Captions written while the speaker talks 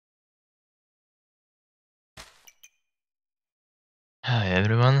Hi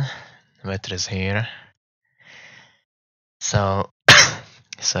everyone, Vetter is here. So,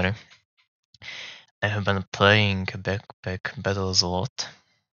 sorry, I have been playing backpack battles a lot,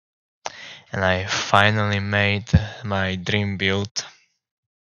 and I finally made my dream build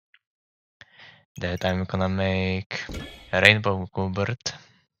that I'm gonna make a rainbow goobert,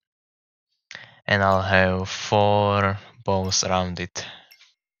 and I'll have 4 bows around it.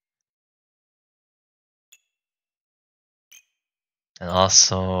 And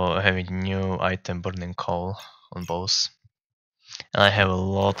also having new item burning coal on bows. And I have a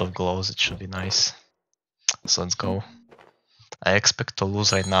lot of glows, it should be nice. So let's go. I expect to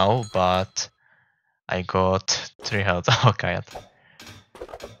lose right now, but I got 3 health. Okay.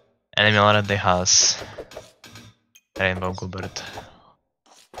 Enemy already has rainbow goobert.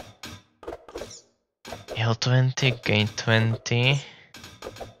 Heal 20, gain 20.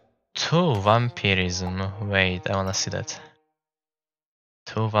 2 vampirism. Wait, I wanna see that.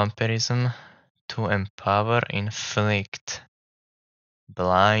 2 vampirism, 2 empower, inflict,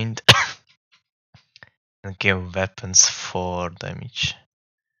 blind, and give weapons 4 damage.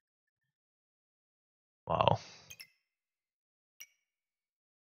 Wow.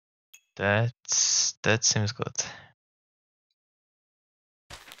 That seems good.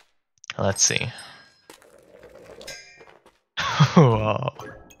 Let's see. Wow.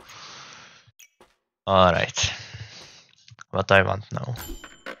 Alright. What I want now.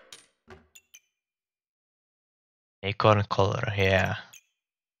 Acorn color, yeah.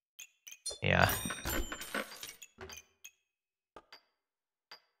 Yeah.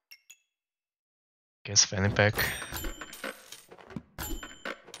 Guess fanny pack.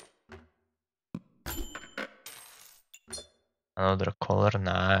 Another color,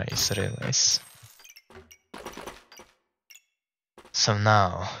 nice, really nice. So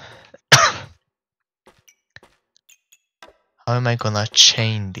now, how am I gonna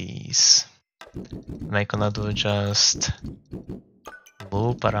chain these? Am I gonna do just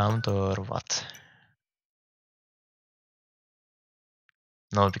loop around or what?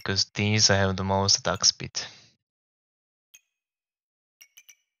 No, because these I have the most attack speed.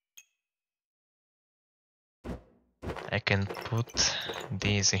 I can put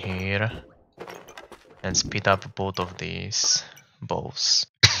these here and speed up both of these bows.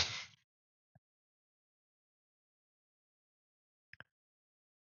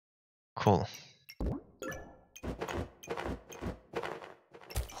 Cool.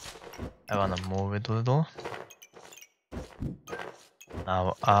 I wanna move it a little.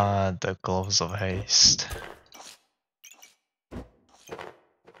 Now add the gloves of haste.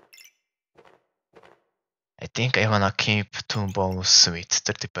 I think I wanna keep 2 bows with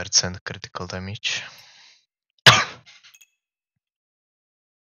 30% critical damage.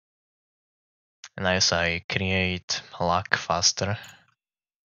 And as I create luck faster.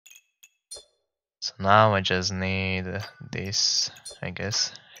 So now I just need this, I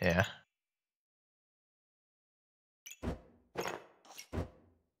guess, yeah.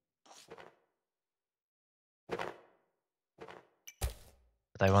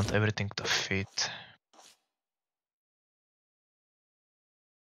 But I want everything to fit.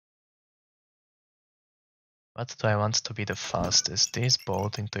 What do I want to be the fastest? These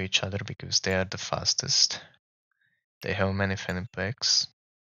bolt into each other because they are the fastest. They have many fanny packs.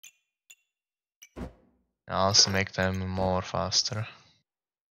 I also make them more faster.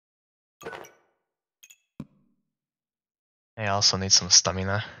 I also need some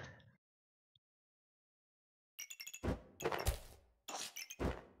stamina.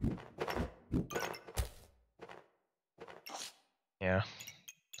 Yeah,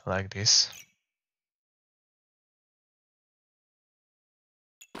 like this.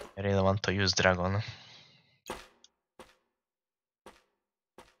 I really want to use dragon.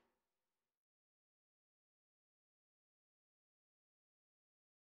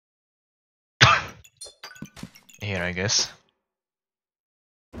 Here, I guess.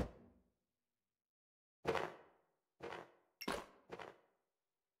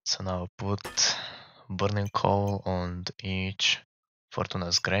 So now put burning coal on each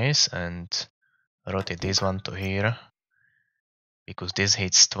Fortuna's Grace and rotate this one to here. Because this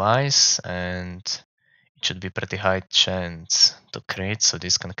hits twice and it should be pretty high chance to crit, so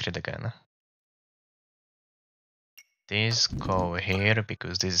this can crit again. These go here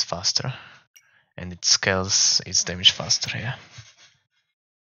because this is faster and it scales its damage faster, yeah.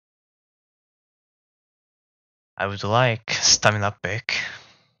 I would like stamina pack.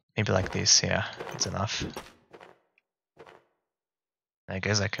 Maybe like this, yeah, it's enough. I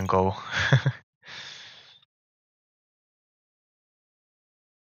guess I can go.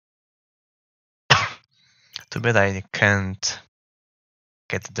 Too bad I can't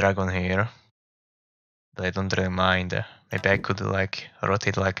get the dragon here, but I don't really mind. Maybe I could like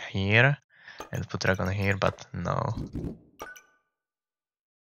rotate like here and put dragon here, but no.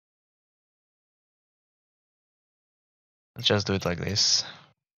 Let's just do it like this.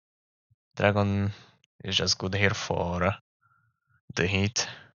 Dragon is just good here for the heat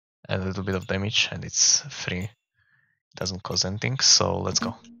and a little bit of damage, and it's free. It doesn't cost anything, so let's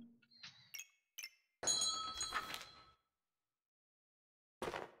go.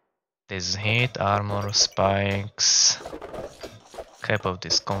 This heat, armor, spikes, cap of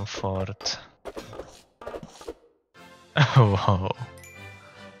discomfort. Whoa.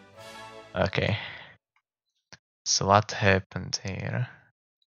 Okay. So what happened here?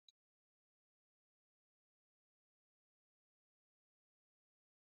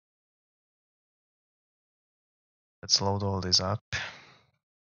 Let's load all this up.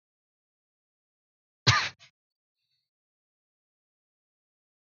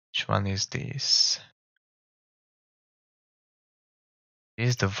 Which one is this? This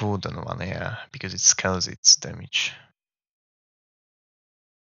is the wooden one, yeah, because it scales its damage.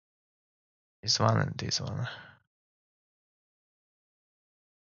 This one and this one.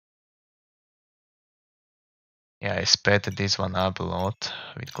 Yeah, I sped this one up a lot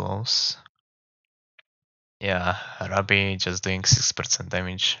with gloves. Yeah, Rabbi just doing 6%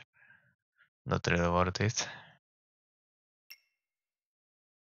 damage. Not really worth it.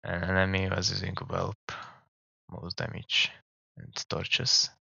 And enemy was using whelp, most damage, and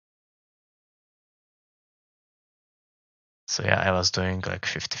torches. So yeah, I was doing like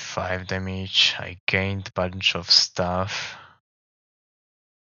 55 damage. I gained bunch of stuff.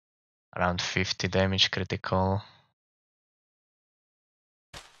 Around 50 damage critical.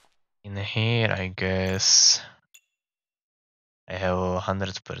 In here, I guess I have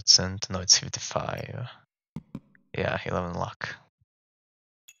 100%. No, it's 55. Yeah, 11 luck.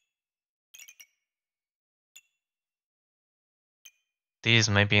 This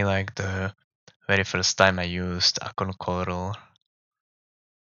may be like the very first time I used Acorn Coral,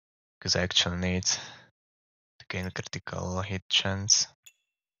 because I actually need to gain critical hit chance.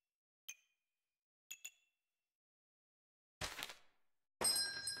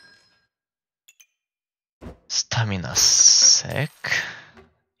 Stamina sec.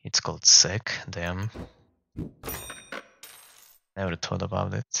 It's called sec, damn. Never thought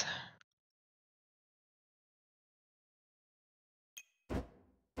about it.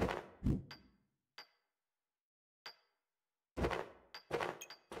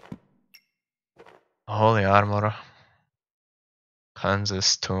 Holy armor.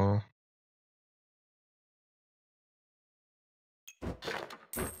 Kansas too.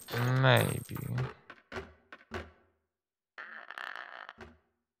 Maybe.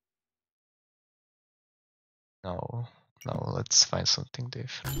 No, let's find something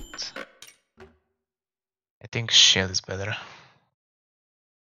different. I think shield is better.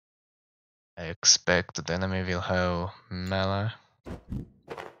 I expect the enemy will have melee.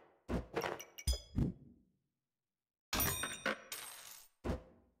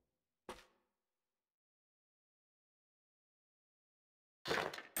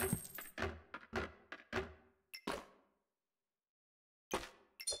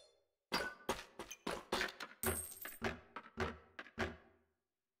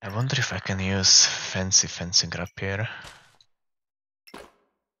 I wonder if I can use fancy fencing rapier.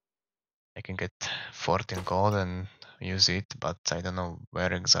 I can get 14 gold and use it, but I don't know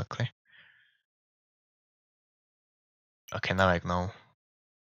where exactly. Okay, now I know.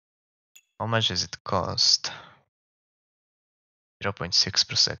 How much does it cost? 0.6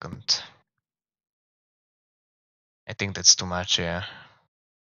 per second. I think that's too much, yeah.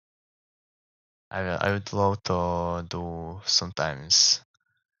 I would love to do sometimes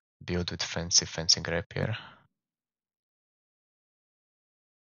build with fancy fencing rapier.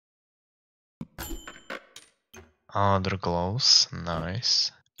 Other gloves,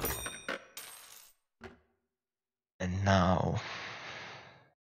 nice. And now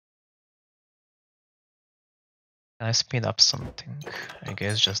can I speed up something? I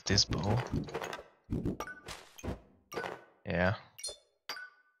guess just this bow. Yeah.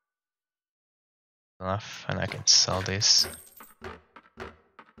 Enough, and I can sell this.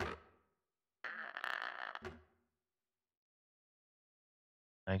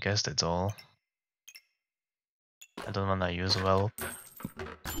 I guess that's all. I don't wanna use whelp.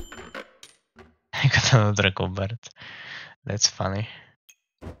 I got another goobert. That's funny.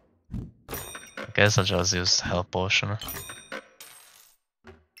 I guess I'll just use health potion.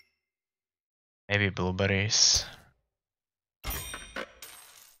 Maybe blueberries.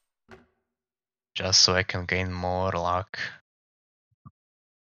 Just so I can gain more luck.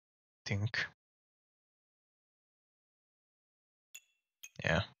 think.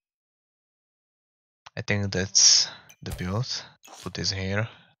 Yeah. I think that's the build. Put this here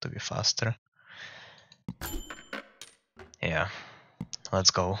to be faster. Yeah.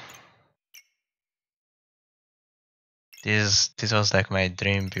 Let's go. This was like my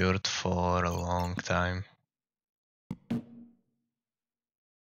dream build for a long time.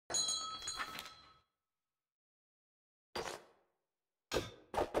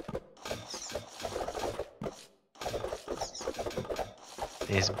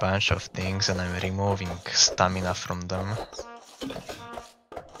 This bunch of things and I'm removing stamina from them.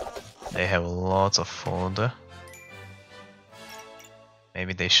 They have lots of food.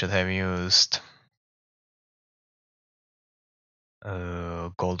 Maybe they should have used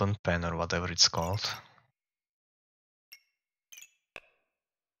golden pen or whatever it's called.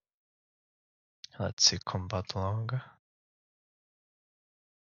 Let's see combat log.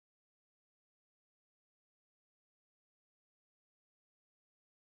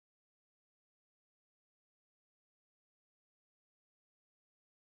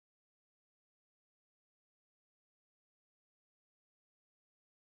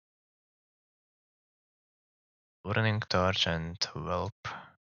 Burning torch and whelp.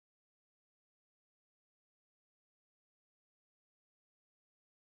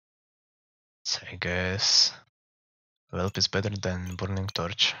 So I guess whelp is better than burning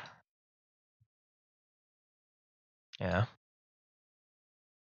torch. Yeah.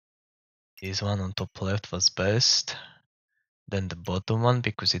 This one on top left was best. Then the bottom one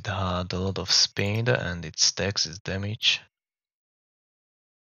because it had a lot of speed and it stacks its damage.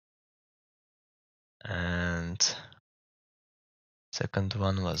 And second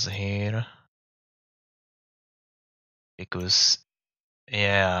one was here. Because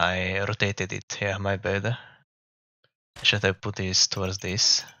yeah, I rotated it. Yeah, my bad. I should have put this towards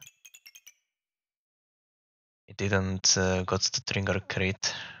this. It didn't got to trigger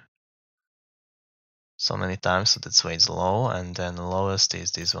crit so many times, so that's why it's low, and then lowest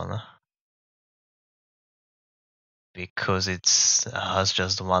is this one. Because it has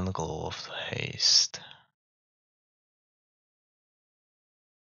just one glow of haste.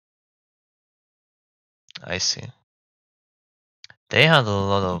 I see. They had a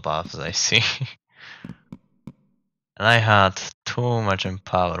lot of buffs, I see. And I had too much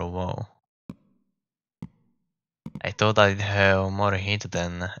empower, whoa. I thought I'd have more hit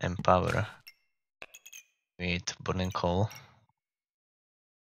than empower with burning coal.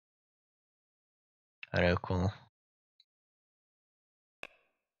 Very cool.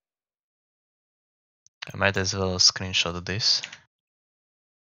 I might as well screenshot this.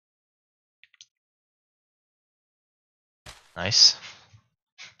 Nice.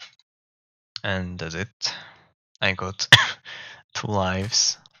 And that's it. I got 2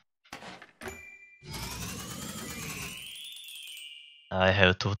 lives. I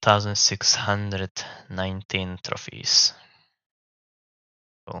have 2619 trophies.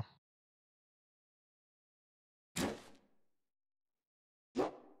 Cool.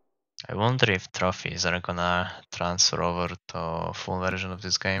 I wonder if trophies are gonna transfer over to full version of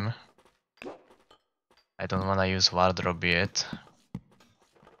this game. I don't wanna use wardrobe yet.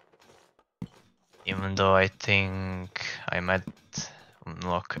 Even though I think I might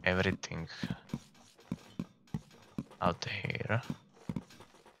unlock everything out here.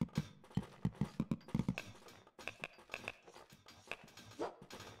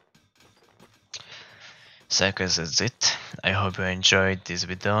 So I guess that's it. I hope you enjoyed this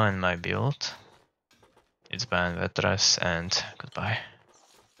video and my build. It's been Vetras and goodbye.